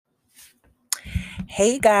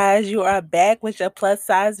Hey guys, you are back with your plus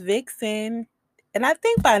size vixen. And I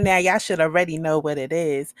think by now y'all should already know what it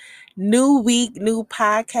is. New week, new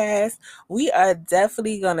podcast. We are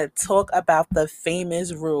definitely going to talk about the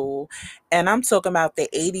famous rule. And I'm talking about the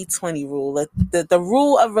 80-20 rule, the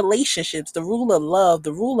rule of relationships, the rule of love,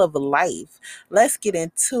 the rule of life. Let's get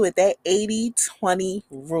into it, that 80-20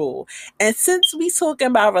 rule. And since we talking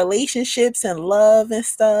about relationships and love and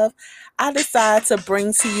stuff, I decided to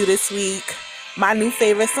bring to you this week my new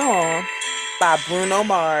favorite song by Bruno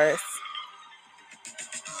Mars.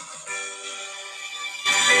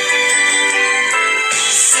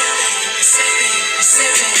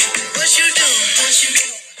 What you do?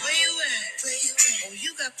 Where you at? Oh,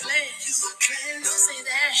 you got plans. Don't say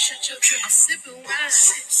that. Shut your trap. I'm sipping wine.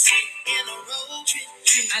 In a row.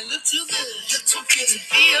 I look too good. To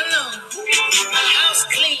be alone. My house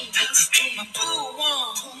clean. My pool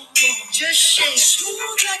warm. Just shake.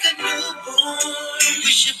 Smooth like a newborn.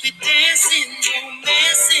 We should be dancing,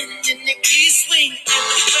 romancing in the east wing and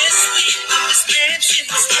the west wing. This mansion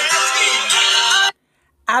is happening.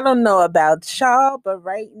 I don't know about y'all, but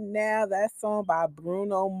right now that song by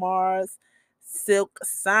Bruno Mars, Silk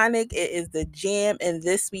Sonic, it is the jam. And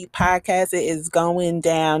this week podcast, it is going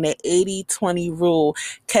down the 80-20 rule.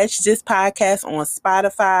 Catch this podcast on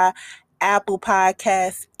Spotify, Apple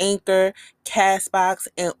Podcasts, Anchor, Castbox,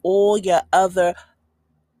 and all your other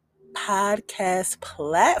podcast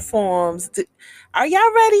platforms. Are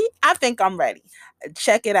y'all ready? I think I'm ready.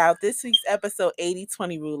 Check it out. This week's episode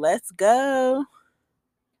 80-20 rule. Let's go.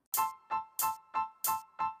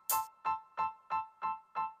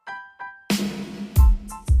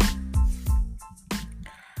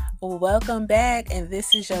 Welcome back, and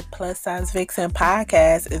this is your Plus Size Vixen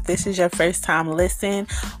podcast. If this is your first time listening,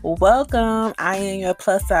 welcome. I am your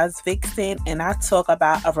Plus Size Vixen, and I talk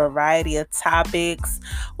about a variety of topics,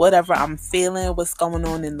 whatever I'm feeling, what's going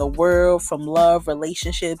on in the world, from love,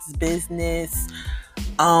 relationships, business,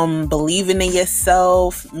 believing in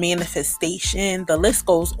yourself, manifestation. The list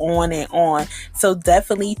goes on and on. So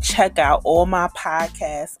definitely check out all my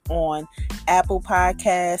podcasts on Apple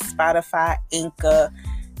Podcasts, Spotify, Anchor,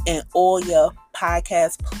 and all your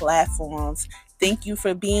podcast platforms. Thank you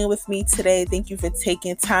for being with me today. Thank you for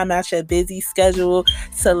taking time out your busy schedule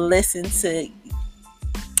to listen to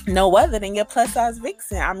no other than your plus size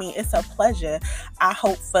vixen. I mean, it's a pleasure. I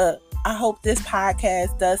hope this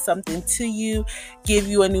podcast does something to you, give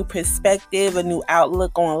you a new perspective, a new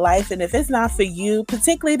outlook on life. And if it's not for you,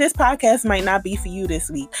 particularly this podcast might not be for you this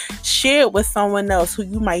week, share it with someone else who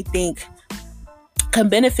you might think can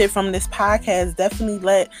benefit from this podcast. Definitely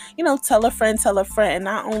tell a friend. And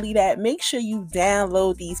not only that, make sure you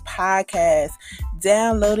download these podcasts.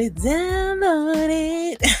 Download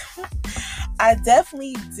it. I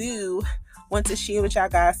definitely do want to share with y'all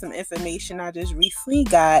guys some information I just recently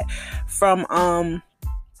got from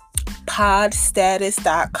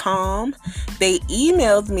podstatus.com. They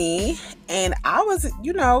emailed me, and I was,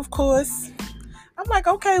 of course, I'm like,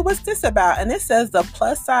 okay, what's this about? And it says the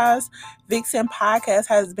Plus Size Vixen podcast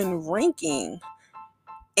has been ranking.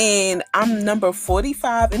 And I'm number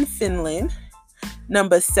 45 in Finland,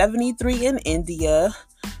 number 73 in India,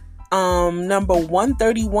 number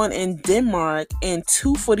 131 in Denmark, and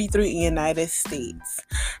 243 in the United States.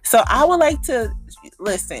 So I would like to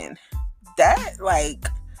listen. That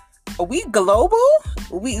we global?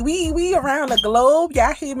 We around the globe?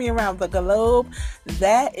 Y'all hear me around the globe?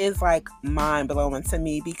 That is mind blowing to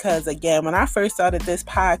me, because again, when I first started this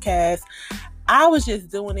podcast, I was just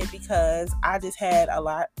doing it because I just had a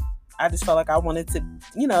lot. I just felt like I wanted to,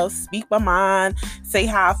 speak my mind, say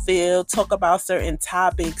how I feel, talk about certain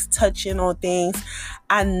topics, touching on things.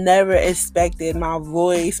 I never expected my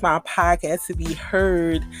voice, my podcast, to be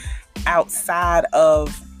heard outside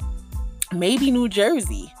of maybe New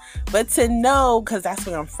Jersey. But to know, because that's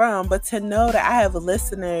where I'm from, but to know that I have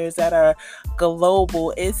listeners that are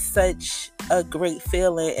global is such a great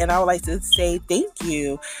feeling. And I would like to say thank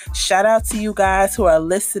you. Shout out to you guys who are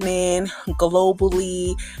listening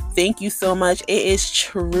globally. Thank you so much. It is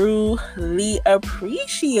truly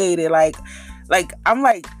appreciated. I'm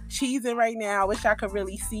cheesing right now. I wish I could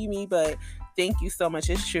really see me, but thank you so much.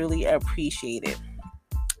 It's truly appreciated.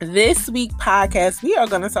 This week podcast, we are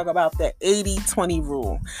going to talk about the 80-20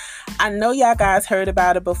 rule. I know y'all guys heard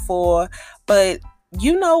about it before, but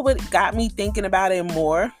you know what got me thinking about it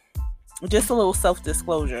more? Just a little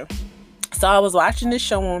self-disclosure. So I was watching this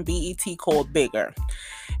show on BET called Bigger.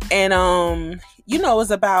 And,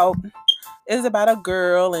 it was about a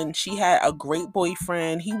girl, and she had a great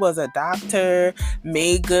boyfriend. He was a doctor,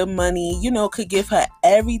 made good money, could give her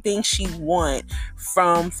everything she want,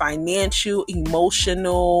 from financial,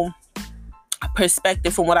 emotional,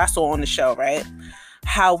 perspective from what I saw on the show, right?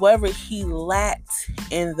 However, he lacked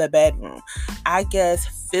in the bedroom. I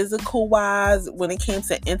guess physical wise, when it came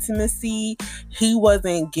to intimacy, he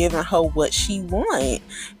wasn't giving her what she wanted.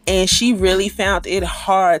 And she really found it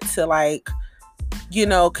hard to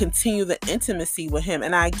continue the intimacy with him.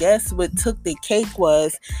 And I guess what took the cake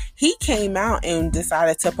was he came out and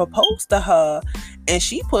decided to propose to her, and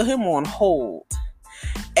she put him on hold.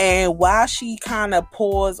 And while she kind of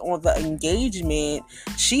paused on the engagement,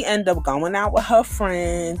 she ended up going out with her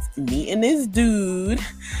friends, meeting this dude.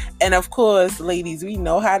 And of course, ladies, we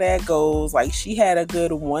know how that goes. Like, she had a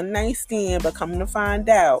good one night stand, but come to find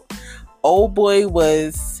out, old boy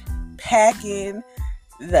was packing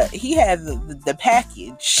he had the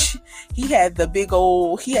package. He had the big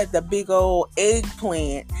old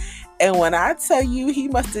eggplant. And when I tell you, he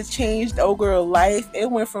must have changed old girl life.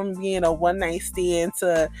 It went from being a one night stand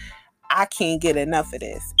to I can't get enough of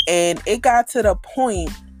this. And it got to the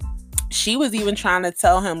point she was even trying to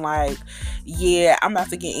tell him, like, yeah, I'm about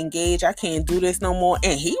to get engaged. I can't do this no more.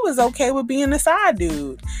 And he was okay with being a side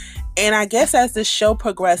dude. And I guess as the show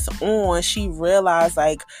progressed on, she realized,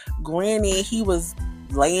 like, granted, he was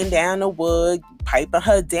laying down the wood, piping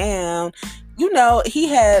her down. He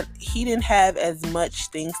didn't have as much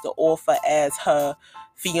things to offer as her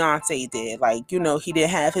fiance did. Like, he didn't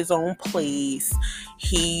have his own place.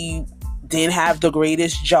 He didn't have the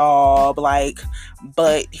greatest job,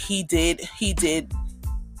 but he did,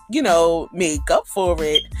 make up for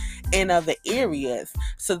it in other areas.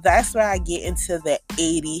 So that's where I get into the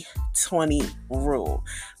 80-20 rule.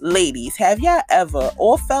 Ladies, have y'all ever,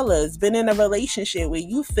 or fellas, been in a relationship where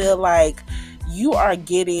you feel like you are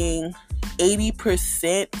getting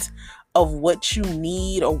 80% of what you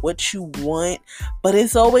need or what you want, but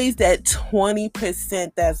it's always that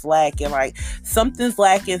 20% that's lacking? Like, something's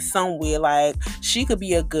lacking somewhere. Like, she could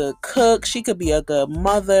be a good cook, she could be a good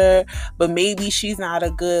mother, but maybe she's not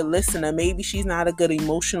a good listener, maybe she's not a good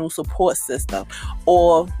emotional support system.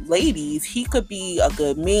 Or ladies, he could be a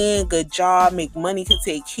good man, good job, make money, could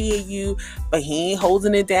take care of you, but he ain't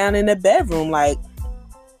holding it down in the bedroom. Like,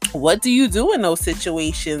 what do you do in those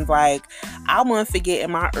situations? Like, I won't forget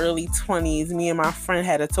in my early 20s, me and my friend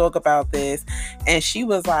had to talk about this, and she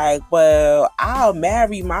was like, well, I'll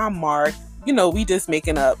marry my Mark. We just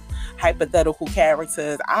making up hypothetical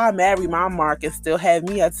characters. I'll marry my Mark and still have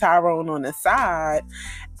me a Tyrone on the side.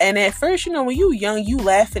 And at first, when you young, you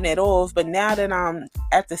laughing it off. But now that I'm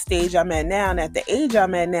at the stage I'm at now and at the age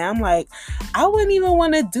I'm at now, I'm like, I wouldn't even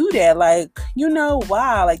want to do that. Like,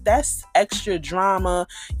 why? Like, that's extra drama.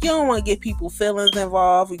 You don't want to get people feelings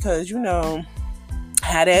involved because,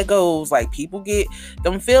 how that goes. Like, people get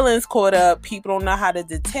them feelings caught up. People don't know how to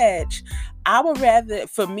detach.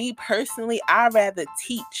 For me personally, I'd rather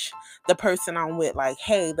teach the person I'm with, like,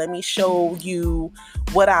 hey, let me show you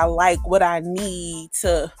what I like, what I need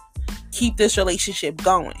to keep this relationship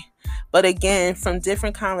going. But again, from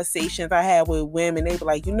different conversations I had with women, they be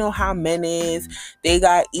like, how men is, they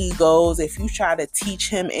got egos. If you try to teach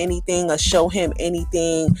him anything or show him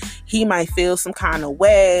anything, he might feel some kind of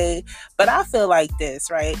way. But I feel like this,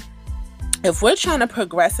 right? If we're trying to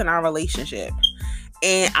progress in our relationship,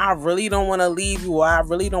 and I really don't want to leave you, or I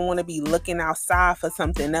really don't want to be looking outside for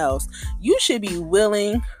something else, you should be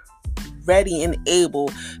willing, ready, and able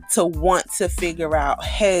to want to figure out,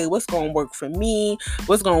 hey, what's going to work for me?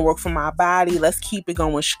 What's going to work for my body? Let's keep it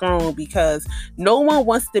going strong, because no one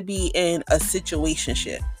wants to be in a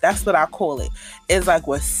situationship. That's what I call it. It's like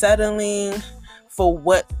we're settling for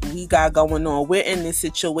what we got going on. We're in this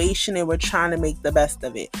situation and we're trying to make the best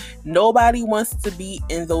of it. Nobody wants to be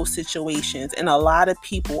in those situations, and a lot of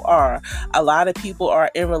people are. A lot of people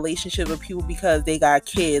are in relationships with people because they got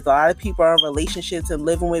kids. A lot of people are in relationships and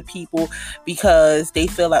living with people because they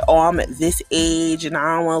feel like, oh, I'm at this age and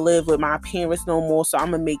I don't want to live with my parents no more, so I'm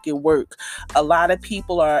going to make it work. A lot of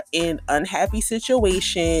people are in unhappy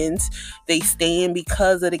situations. They stay in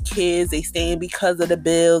because of the kids. They stay in because of the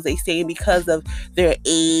bills. They stay in because of their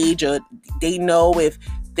age, or they know if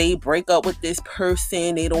they break up with this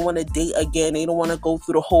person, they don't want to date again. They don't want to go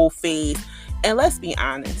through the whole phase. And let's be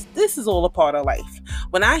honest, this is all a part of life.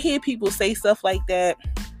 When I hear people say stuff like that,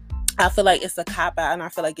 I feel like it's a cop-out and I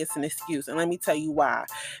feel like it's an excuse. And let me tell you why.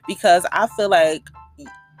 Because I feel like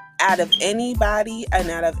out of anybody and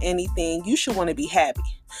out of anything, you should want to be happy.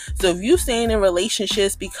 So if you're staying in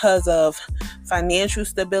relationships because of financial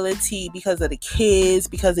stability, because of the kids,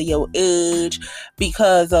 because of your age,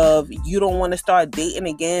 because of you don't want to start dating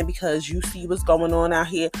again because you see what's going on out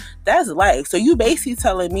here, that's life. So you basically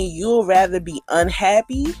telling me you'll rather be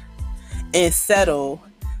unhappy and settle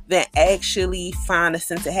than actually find a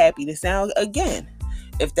sense of happiness. Now, again,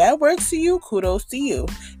 If that works for you, kudos to you.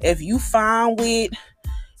 If you fine with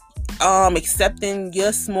accepting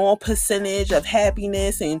your small percentage of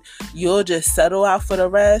happiness and you'll just settle out for the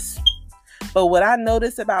rest. But what I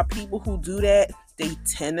notice about people who do that, they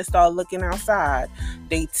tend to start looking outside.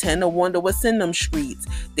 They tend to wonder what's in them streets.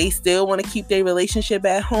 They still want to keep their relationship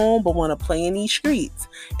at home, but want to play in these streets.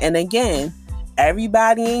 And again,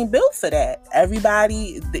 everybody ain't built for that.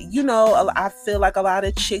 Everybody, I feel like a lot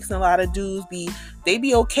of chicks and a lot of dudes they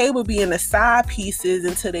be okay with being the side pieces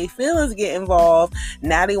until their feelings get involved.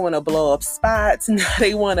 Now they want to blow up spots. Now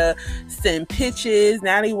they want to send pictures.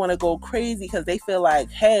 Now they want to go crazy because they feel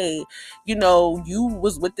like, hey, you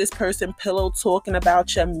was with this person pillow talking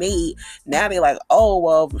about your mate. Now they like, oh,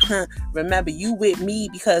 well, remember you with me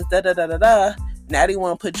because da-da-da-da-da. Now they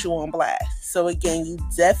want to put you on blast. So again, you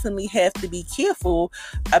definitely have to be careful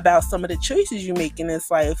about some of the choices you make in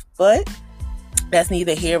this life. But that's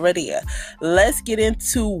neither here or there. Let's get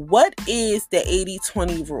into what is the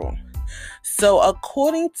 80-20 rule. So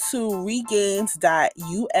according to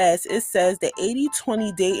regains.us, it says the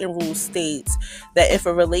 80-20 dating rule states that if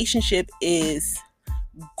a relationship is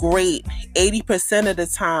great 80% of the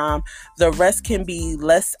time, the rest can be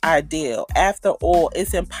less ideal. After all,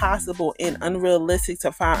 it's impossible and unrealistic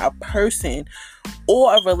to find a person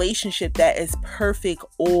or a relationship that is perfect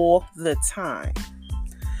all the time.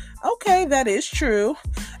 Okay, that is true.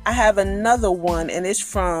 I have another one, and it's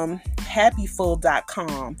from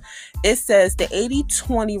happyful.com. It says the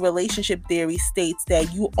 80-20 relationship theory states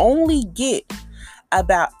that you only get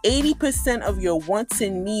about 80% of your wants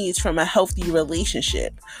and needs from a healthy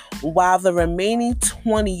relationship, while the remaining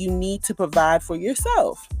 20 you need to provide for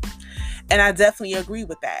yourself. And I definitely agree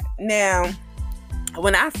with that. Now,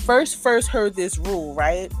 when I first heard this rule,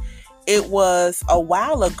 right, it was a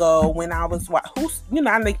while ago when I was,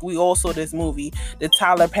 I think we all saw this movie, the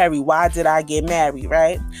Tyler Perry, Why Did I Get Married,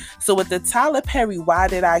 right? So with the Tyler Perry, Why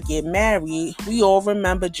Did I Get Married, we all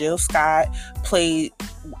remember Jill Scott played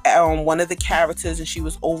one of the characters, and she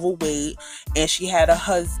was overweight, and she had a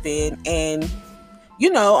husband, and,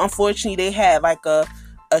 unfortunately they had like a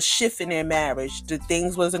shift in their marriage. The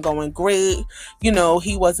things wasn't going great.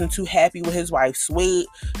 He wasn't too happy with his wife's weight.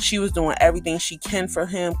 She was doing everything she can for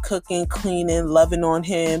him, cooking, cleaning, loving on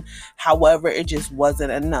him. However, it just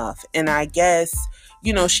wasn't enough. And I guess,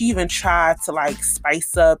 she even tried to like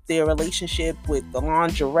spice up their relationship with the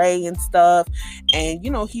lingerie and stuff. And,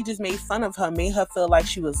 he just made fun of her, made her feel like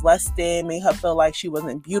she was less than, made her feel like she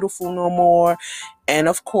wasn't beautiful no more. And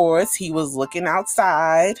of course, he was looking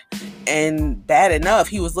outside, and bad enough,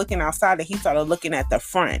 he was looking outside and he started looking at the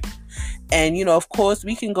front. And, of course,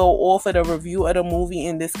 we can go off of the review of the movie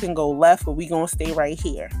and this can go left, but we're going to stay right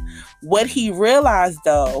here. What he realized,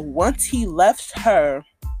 though, once he left her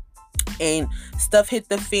and stuff hit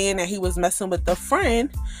the fan and he was messing with the friend,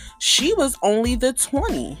 she was only the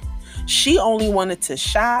 20. She only wanted to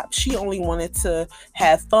shop. She only wanted to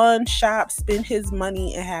have fun, shop, spend his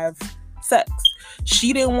money, and have sex.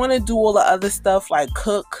 She didn't want to do all the other stuff like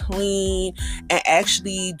cook, clean, and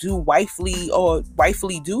actually do wifely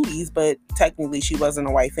duties, but technically she wasn't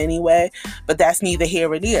a wife anyway. But that's neither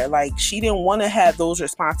here or there. Like, she didn't want to have those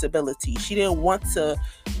responsibilities. She didn't want to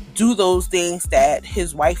do those things that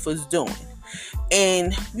his wife was doing.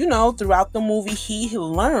 And, throughout the movie, he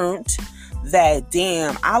learned that,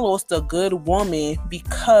 damn, I lost a good woman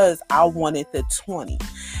because I wanted the 20.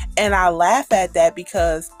 And I laugh at that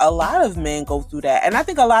because a lot of men go through that. And I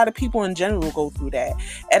think a lot of people in general go through that.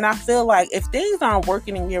 And I feel like if things aren't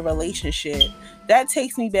working in your relationship, that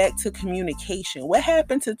takes me back to communication. What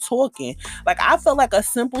happened to talking? Like, I feel like a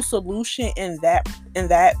simple solution in that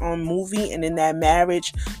movie and in that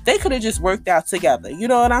marriage, they could have just worked out together. You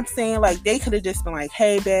know what I'm saying? Like, they could have just been like,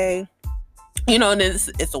 hey, babe. And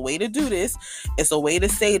it's a way to do this. It's a way to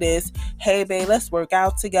say this. Hey, babe, let's work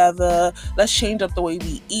out together. Let's change up the way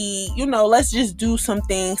we eat. Let's just do some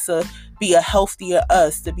things to be a healthier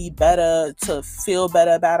us, to be better, to feel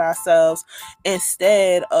better about ourselves,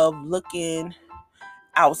 instead of looking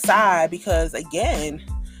outside. Because again,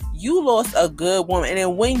 you lost a good woman.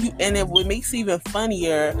 And what makes it even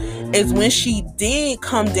funnier is when she did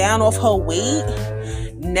come down off her weight,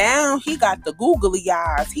 now he got the googly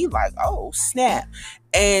eyes. He like, oh, snap.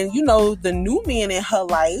 And, the new man in her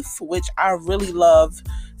life, which I really love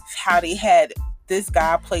how they had this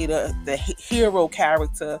guy play the hero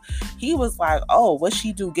character. He was like, oh, what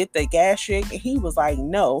she do, get the gastric? And he was like,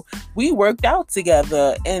 no, we worked out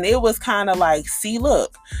together. And it was kind of like, see,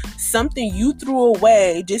 look, something you threw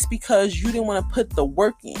away just because you didn't want to put the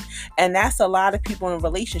work in. And that's a lot of people in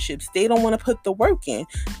relationships. They don't want to put the work in.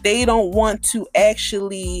 They don't want to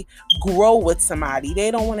actually grow with somebody.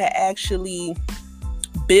 They don't want to actually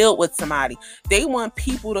build with somebody. They want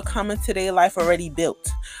people to come into their life already built,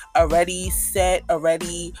 already set,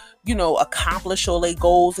 already, accomplish all their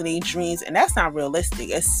goals and their dreams. And that's not realistic,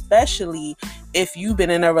 especially if you've been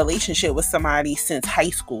in a relationship with somebody since high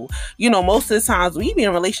school. Most of the times we be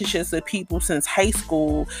in relationships with people since high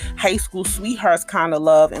school sweethearts kind of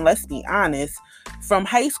love. And let's be honest, from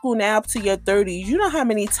high school now up to your 30s, you know how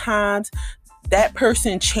many times that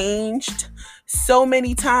person changed? So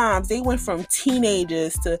many times. They went from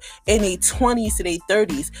teenagers to in their 20s to their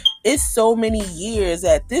 30s. It's so many years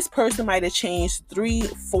that this person might have changed 3,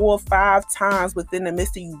 4, 5 times within the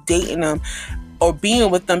midst of you dating them or being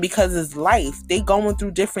with them, because it's life. They going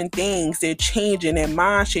through different things. They're changing. Their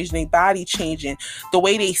mind changing. Their body changing. The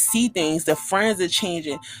way they see things. The friends are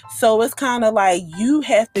changing. So it's kind of like you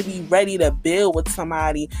have to be ready to build with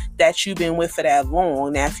somebody that you've been with for that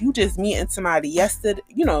long. Now, if you just meeting somebody yesterday,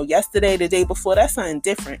 the day before, that's something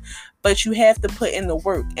different. But you have to put in the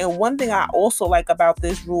work. And one thing I also like about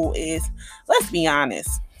this rule is, let's be honest,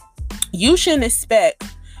 you shouldn't expect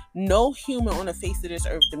no human on the face of this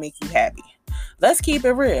earth to make you happy. Let's keep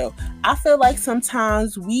it real. I feel like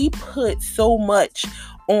sometimes we put so much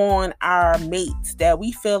on our mates that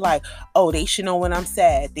we feel like, oh, they should know when I'm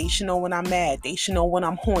sad. They should know when I'm mad. They should know when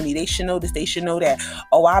I'm horny. They should know this. They should know that.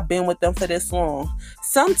 Oh, I've been with them for this long.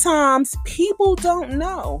 Sometimes people don't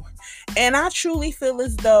know. And I truly feel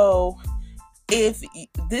as though if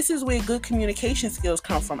this is where good communication skills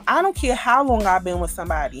come from. I don't care how long I've been with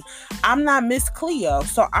somebody. I'm not Miss Cleo,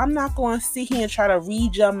 so I'm not going to sit here and try to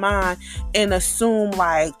read your mind and assume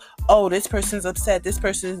like, oh, this person's upset, this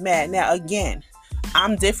person's mad. Now, again,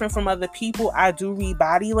 I'm different from other people. I do read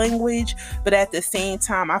body language, but at the same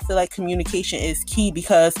time, I feel like communication is key,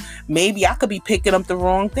 because maybe I could be picking up the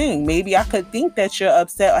wrong thing. Maybe I could think that you're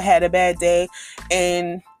upset or had a bad day,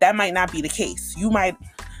 and that might not be the case. You might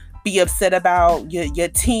be upset about your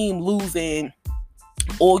team losing,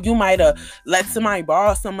 or you might have let somebody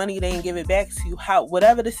borrow some money, they didn't give it back to you.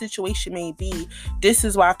 Whatever the situation may be, this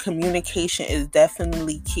is why communication is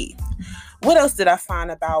definitely key. What else did I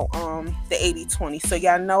find about the 80-20? So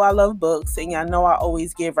y'all know I love books, and y'all know I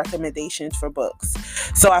always give recommendations for books.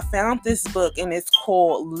 So I found this book, and it's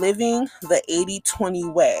called Living the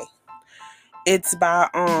 80-20 Way. It's by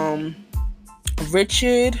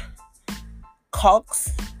Richard Koch,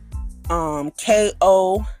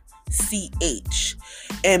 Koch,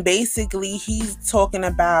 and basically he's talking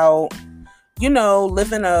about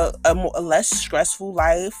living a less stressful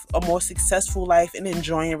life, a more successful life, and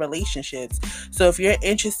enjoying relationships. So if you're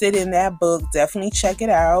interested in that book, definitely check it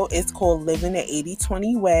out. It's called Living the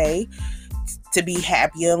 80-20 Way, to be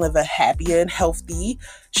happier and live a happier and healthy,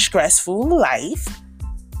 stressful life.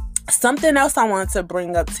 Something else I wanted to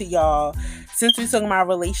bring up to y'all, since we're talking about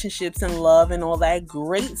relationships and love and all that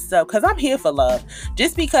great stuff, because I'm here for love.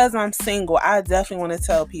 Just because I'm single, I definitely want to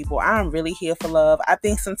tell people I'm really here for love. I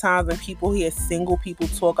think sometimes when people hear single people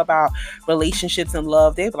talk about relationships and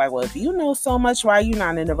love, they be like, well, if you know so much, why are you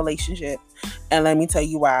not in a relationship? And let me tell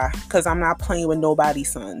you why. Because I'm not playing with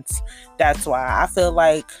nobody's sons. That's why.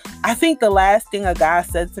 I think the last thing a guy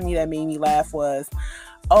said to me that made me laugh was,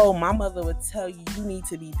 oh, my mother would tell you, you need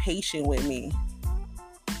to be patient with me.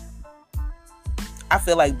 I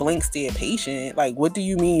feel like blank stare patient. Like, what do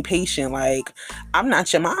you mean patient? Like, I'm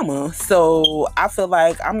not your mama. So I feel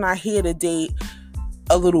like I'm not here to date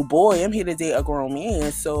a little boy. I'm here to date a grown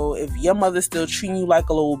man. So if your mother's still treating you like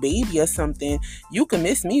a little baby or something, you can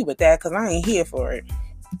miss me with that, because I ain't here for it.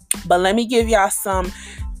 But let me give y'all some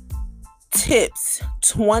tips.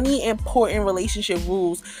 20 important relationship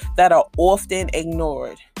rules that are often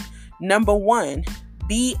ignored. Number 1,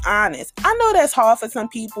 be honest. I know that's hard for some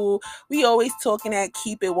people. We always talking that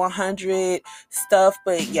keep it 100 stuff,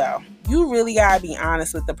 but you really gotta be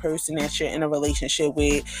honest with the person that you're in a relationship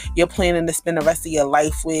with, you're planning to spend the rest of your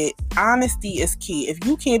life with. Honesty is key. If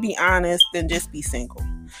you can't be honest, then just be single.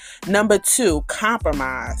 Number 2,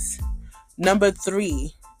 compromise. Number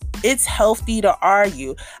 3, it's healthy to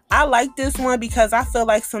argue. I like this one because I feel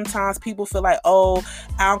like sometimes people feel like, oh,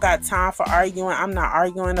 I don't got time for arguing. I'm not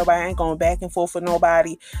arguing with nobody. I ain't going back and forth with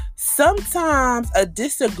nobody. Sometimes a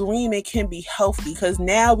disagreement can be healthy, because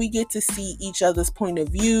now we get to see each other's point of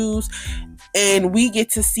views, and we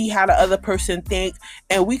get to see how the other person thinks,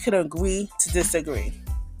 and we can agree to disagree.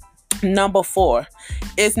 Number 4,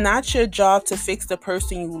 it's not your job to fix the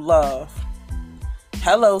person you love.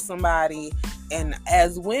 Hello, somebody. And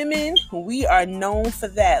as women, we are known for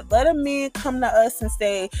that. Let a man come to us and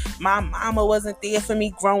say, my mama wasn't there for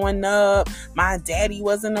me growing up, my daddy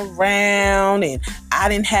wasn't around, and I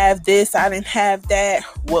didn't have this, I didn't have that.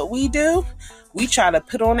 What we do? We try to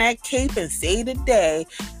put on that cape and say today,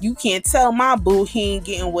 you can't tell my boo he ain't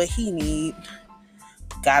getting what he need.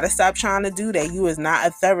 Gotta stop trying to do that. You is not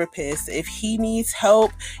a therapist. If he needs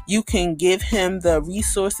help, you can give him the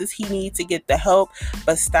resources he needs to get the help,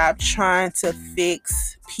 but stop trying to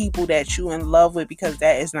fix people that you in love with, because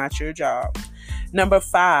that is not your job. Number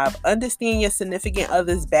 5, understand your significant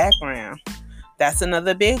other's background. That's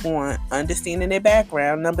another big one, understanding their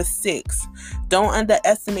background. Number 6, don't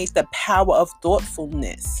underestimate the power of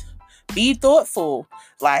thoughtfulness. Be thoughtful.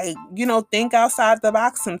 Think outside the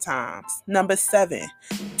box sometimes. Number 7,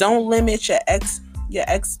 don't limit your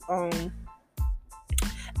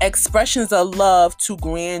expressions of love to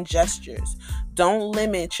grand gestures. Don't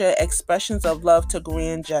limit your expressions of love to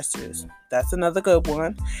grand gestures. That's another good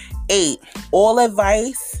one. 8,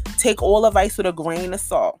 take all advice with a grain of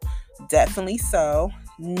salt. Definitely so.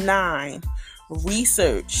 9,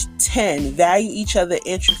 research. 10, value each other's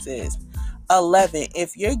interests. 11,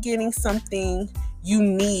 if you're not getting something you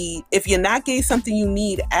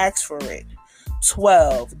need, ask for it.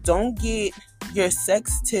 12, don't get your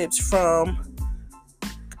sex tips from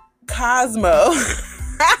Cosmo.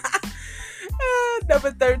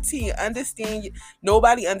 Number 13,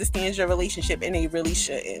 nobody understands your relationship, and they really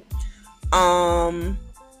shouldn't.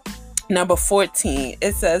 Number 14,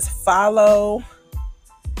 it says follow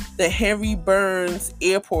the Henry Burns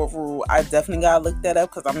airport rule. I definitely gotta look that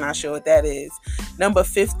up because I'm not sure what that is. Number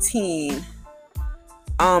 15,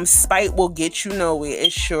 spite will get you nowhere.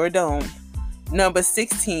 It sure don't. Number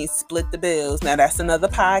 16, split the bills. Now that's another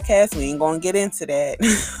podcast. We ain't gonna get into that.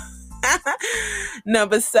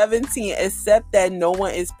 Number 17, accept that no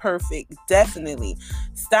one is perfect. Definitely.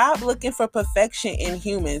 Stop looking for perfection in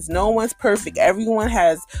humans. No one's perfect. Everyone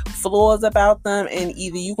has flaws about them, and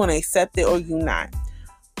either you're going to accept it or you're not.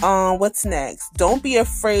 What's next? Don't be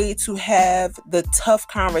afraid to have the tough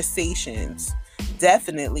conversations.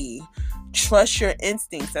 Definitely. Trust your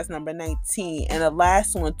instincts. That's number 19. And the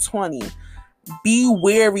last one, 20. Be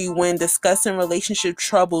wary when discussing relationship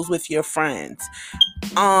troubles with your friends.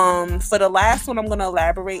 For the last one, I'm going to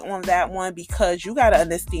elaborate on that one, because you got to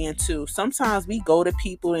understand too, sometimes we go to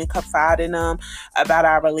people and confide in them about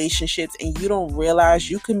our relationships, and you don't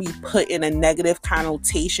realize you can be put in a negative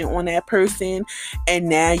connotation on that person, and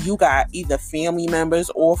now you got either family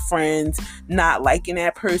members or friends not liking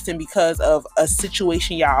that person because of a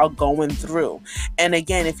situation y'all are going through. And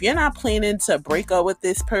again, if you're not planning to break up with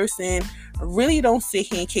this person, really don't sit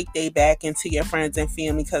here and kick their back into your friends and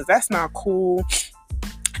family, because that's not cool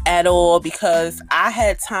at all. Because I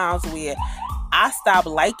had times where I stopped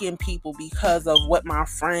liking people because of what my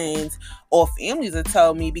friends or families would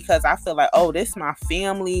tell me, because I feel like, oh, this is my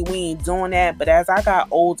family, we ain't doing that. But as I got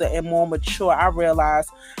older and more mature, I realized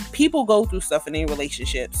people go through stuff in their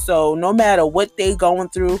relationships. So no matter what they going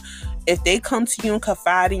through, if they come to you and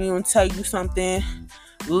confide in you and tell you something,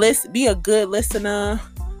 be a good listener.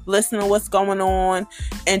 Listen to what's going on,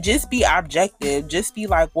 and just be objective. Just be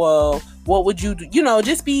like, well, what would you do?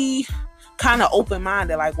 Just be kind of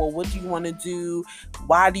open-minded. Like, well, what do you want to do?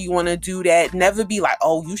 Why do you want to do that? Never be like,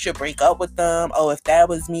 oh, you should break up with them. Oh, if that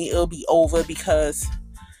was me, it'll be over. Because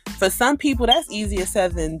for some people, that's easier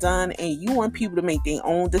said than done, and you want people to make their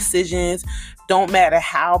own decisions. Don't matter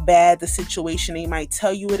how bad the situation they might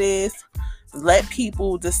tell you it is. Let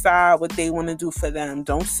people decide what they want to do for them.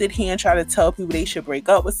 Don't sit here and try to tell people they should break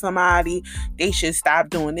up with somebody. They should stop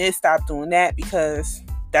doing this, stop doing that, because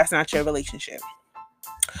that's not your relationship.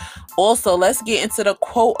 Also, let's get into the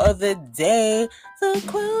quote of the day. The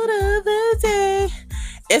quote of the day.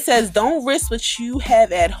 It says, don't risk what you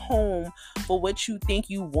have at home for what you think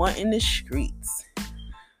you want in the streets.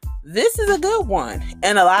 This is a good one,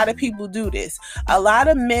 and a lot of people do this. A lot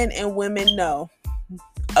of men and women know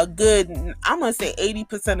I'm going to say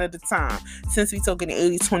 80% of the time, since we're talking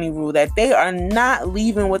the 80-20 rule, that they are not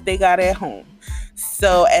leaving what they got at home.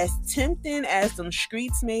 So as tempting as them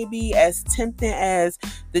streets may be, as tempting as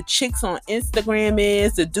the chicks on Instagram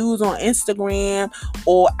is, the dudes on Instagram,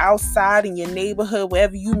 or outside in your neighborhood,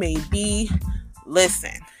 wherever you may be,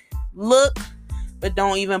 listen, look, but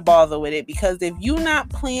don't even bother with it. Because if you're not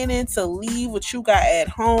planning to leave what you got at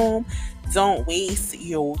home, don't waste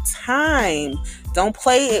your time. Don't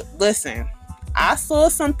play it. Listen, I saw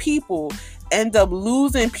some people end up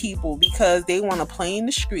losing people because they want to play in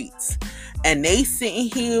the streets. And they sitting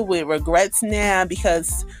here with regrets now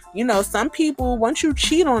because, some people, once you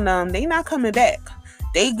cheat on them, they not coming back.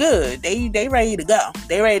 They good. They ready to go.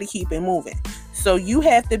 They ready to keep it moving. So you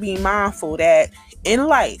have to be mindful that in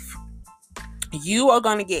life, you are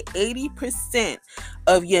going to get 80%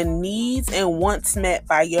 of your needs and wants met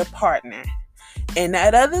by your partner. And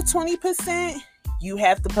that other 20%, You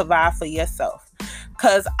have to provide for yourself.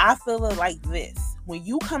 Because I feel it like this. When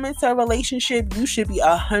you come into a relationship, you should be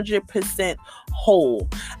 100% whole.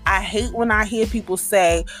 I hate when I hear people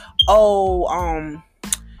say, oh,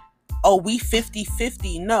 we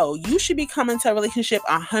 50-50. No, you should be coming to a relationship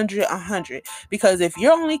 100. Because if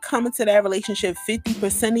you're only coming to that relationship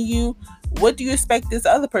 50% of you, what do you expect this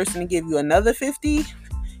other person to give you? Another 50? It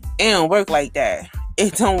don't work like that.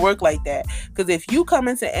 It don't work like that. Because if you come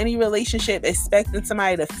into any relationship expecting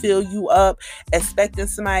somebody to fill you up, expecting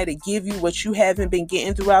somebody to give you what you haven't been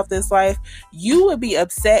getting throughout this life, you would be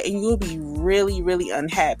upset and you'll be really, really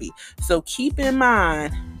unhappy. So keep in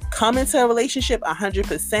mind, come into a relationship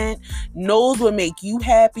 100%, knows what make you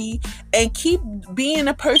happy, and keep being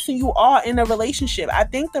the person you are in a relationship. I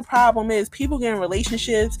think the problem is people get in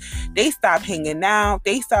relationships, they stop hanging out,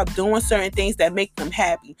 they stop doing certain things that make them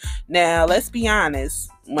happy. Now, let's be honest.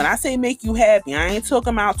 When I say make you happy, I ain't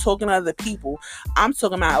talking about talking to other people. I'm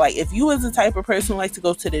talking about, like, if you is the type of person who likes to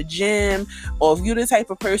go to the gym, or if you're the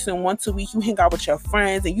type of person once a week you hang out with your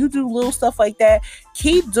friends and you do little stuff like that,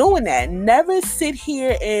 keep doing that. Never sit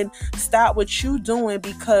here and stop what you doing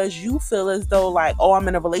because you feel as though, like, oh, I'm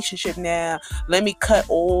in a relationship now, let me cut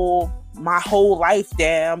my whole life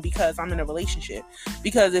down because I'm in a relationship.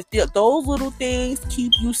 Because if those little things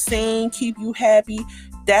keep you sane, keep you happy,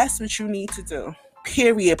 that's what you need to do.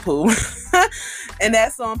 Period, poo. And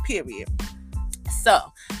that's on period. So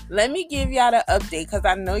let me give y'all the update, because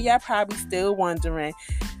I know y'all probably still wondering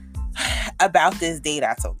about this date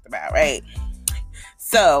I talked about, right?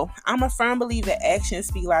 So I'm a firm believer actions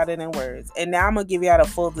speak louder than words. And now I'm going to give y'all the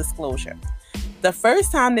full disclosure. The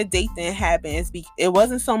first time the date didn't happen, it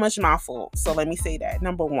wasn't so much my fault. So let me say that.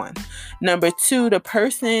 Number one. Number two, the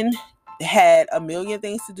person had a million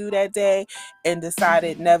things to do that day and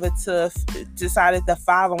decided the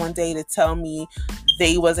following day to tell me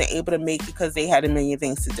they wasn't able to make it because they had a million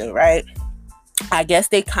things to do, right? I guess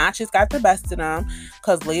they conscience got the best of them,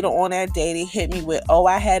 because later on that day they hit me with, oh,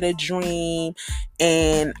 I had a dream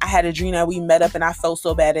that we met up and I felt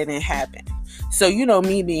so bad it didn't happen. So, you know,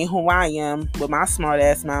 me being who I am with my smart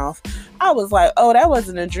ass mouth, I was like, oh, that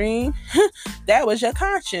wasn't a dream. That was your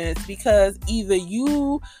conscience, because either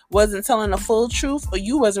you wasn't telling the full truth or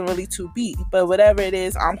you wasn't really too beat. But whatever it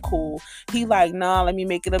is, I'm cool. He like, nah, let me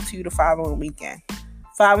make it up to you the following weekend.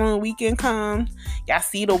 Following weekend come, y'all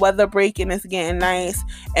see the weather breaking, it's getting nice.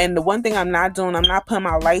 And the one thing I'm not doing, I'm not putting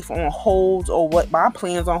my life on hold or what my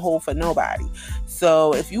plans on hold for nobody.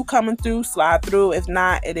 So if you coming through, slide through. If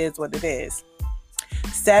not, it is what it is.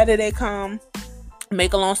 Saturday come,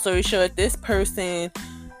 make a long story short, this person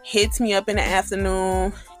hits me up in the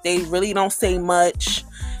afternoon. They really don't say much.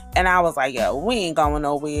 And I was like, yo, we ain't going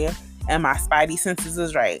nowhere. And my spidey senses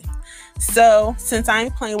is right. So since I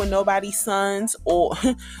ain't playing with nobody's sons,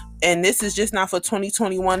 and this is just not for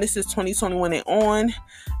 2021, this is 2021 and on,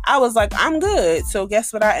 I was like, I'm good. So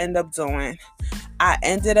guess what I end up doing? I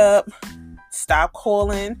ended up stop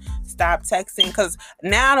calling, stop texting, because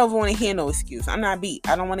now I don't want to hear no excuse. I'm not beat.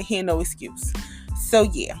 I don't want to hear no excuse. So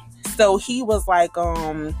yeah. So he was like,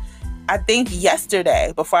 I think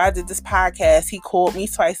yesterday, before I did this podcast, he called me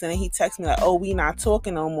twice and then he texted me like, oh, we not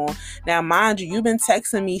talking no more. Now, mind you, you've been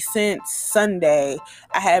texting me since Sunday.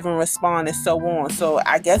 I haven't responded, so on. So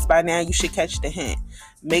I guess by now you should catch the hint.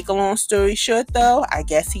 Make a long story short, though, I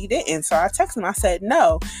guess he didn't. So I texted him. I said,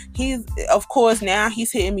 no. Of course, now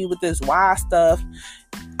he's hitting me with this wild stuff.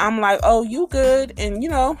 I'm like, oh, you good? And, you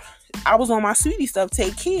know, I was on my sweetie stuff,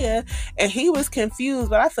 take care. And he was confused,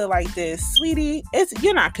 but I feel like this, sweetie,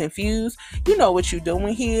 you're not confused. You know what you're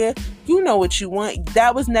doing here. You know what you want.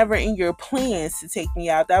 That was never in your plans to take me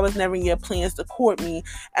out. That was never in your plans to court me.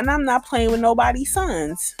 And I'm not playing with nobody's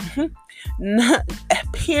sons.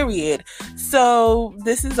 Period. So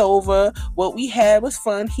this is over. What we had was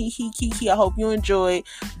fun. He. I hope you enjoyed.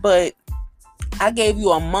 But I gave you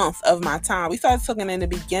a month of my time. We started talking in the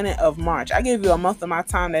beginning of March. I gave you a month of my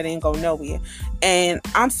time that didn't go nowhere. And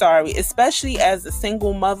I'm sorry, especially as a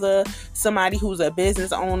single mother, somebody who's a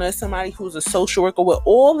business owner, somebody who's a social worker with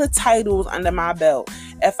all the titles under my belt.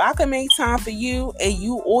 If I could make time for you and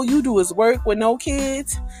all you do is work with no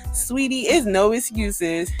kids, sweetie, it's no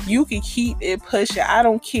excuses. You can keep it pushing. I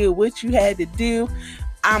don't care what you had to do.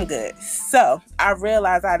 I'm good. So I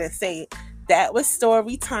realized I didn't say it. That was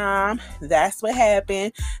story time. That's what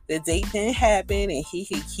happened. The date didn't happen, and he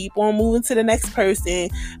could keep on moving to the next person,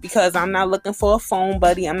 because I'm not looking for a phone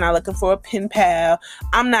buddy. I'm not looking for a pen pal.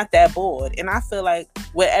 I'm not that bored. And I feel like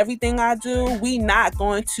with everything I do, we not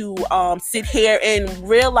going to sit here and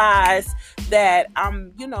realize that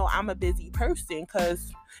I'm a busy person,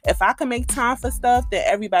 because If I can make time for stuff, then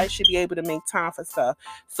everybody should be able to make time for stuff.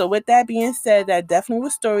 So with that being said, that definitely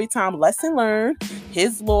was story time. Lesson learned.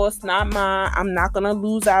 His loss, not mine. I'm not going to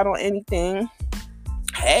lose out on anything.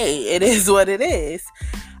 Hey, it is what it is.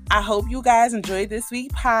 I hope you guys enjoyed this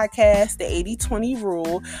week's podcast, the 80-20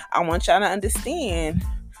 rule. I want y'all to understand,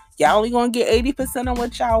 y'all only going to get 80% of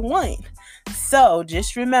what y'all want. So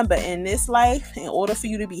just remember, in this life, in order for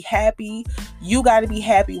you to be happy, you got to be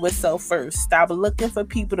happy with self first. Stop looking for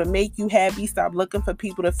people to make you happy. Stop looking for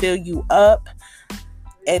people to fill you up.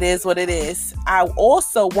 It is what it is. I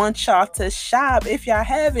also want y'all to shop. If y'all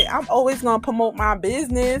haven't, I'm always going to promote my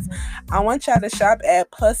business. I want y'all to shop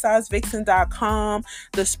at plussizevixen.com.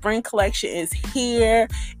 The spring collection is here.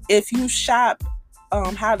 If you shop,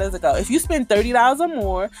 how does it go? If you spend $30 or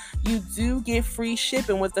more, you do get free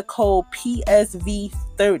shipping with the code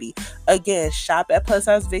PSV30. Again, shop at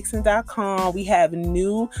plussizevixen.com. We have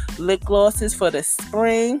new lip glosses for the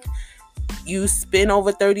spring. You spend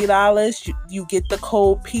over $30, you get the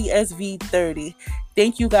code PSV30.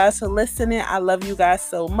 Thank you guys for listening. I love you guys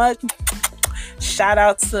so much. Shout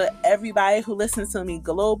out to everybody who listens to me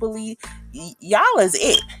globally. Y'all is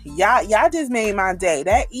it. Y'all just made my day.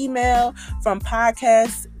 That email from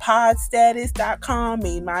podstatus.com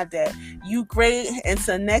made my day. You great.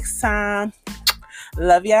 Until next time,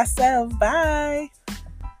 love yourself. Bye.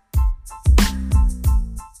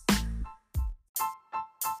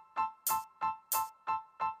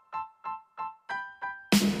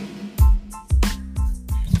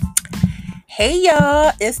 Hey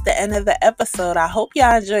y'all, it's the end of the episode. I hope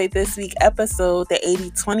y'all enjoyed this week's episode, the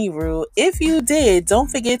 80-20 rule. If you did,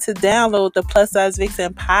 don't forget to download the Plus Size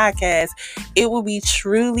Vixen podcast. It will be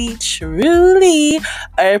truly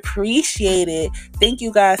appreciated. Thank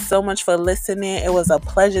you guys so much for listening. It was a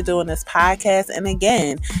pleasure doing this podcast. And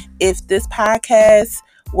again, if this podcast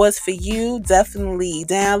was for you, definitely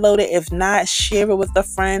download it. If not, share it with a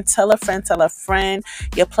friend. Tell a friend.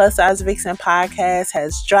 Your Plus Size Vixen podcast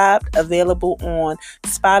has dropped, available on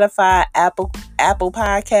Spotify, Apple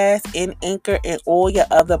Podcasts, and Anchor, and all your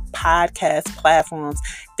other podcast platforms.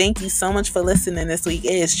 Thank you so much for listening this week.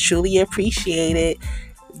 It is truly appreciated.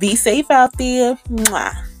 Be safe out there.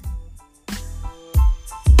 Mwah.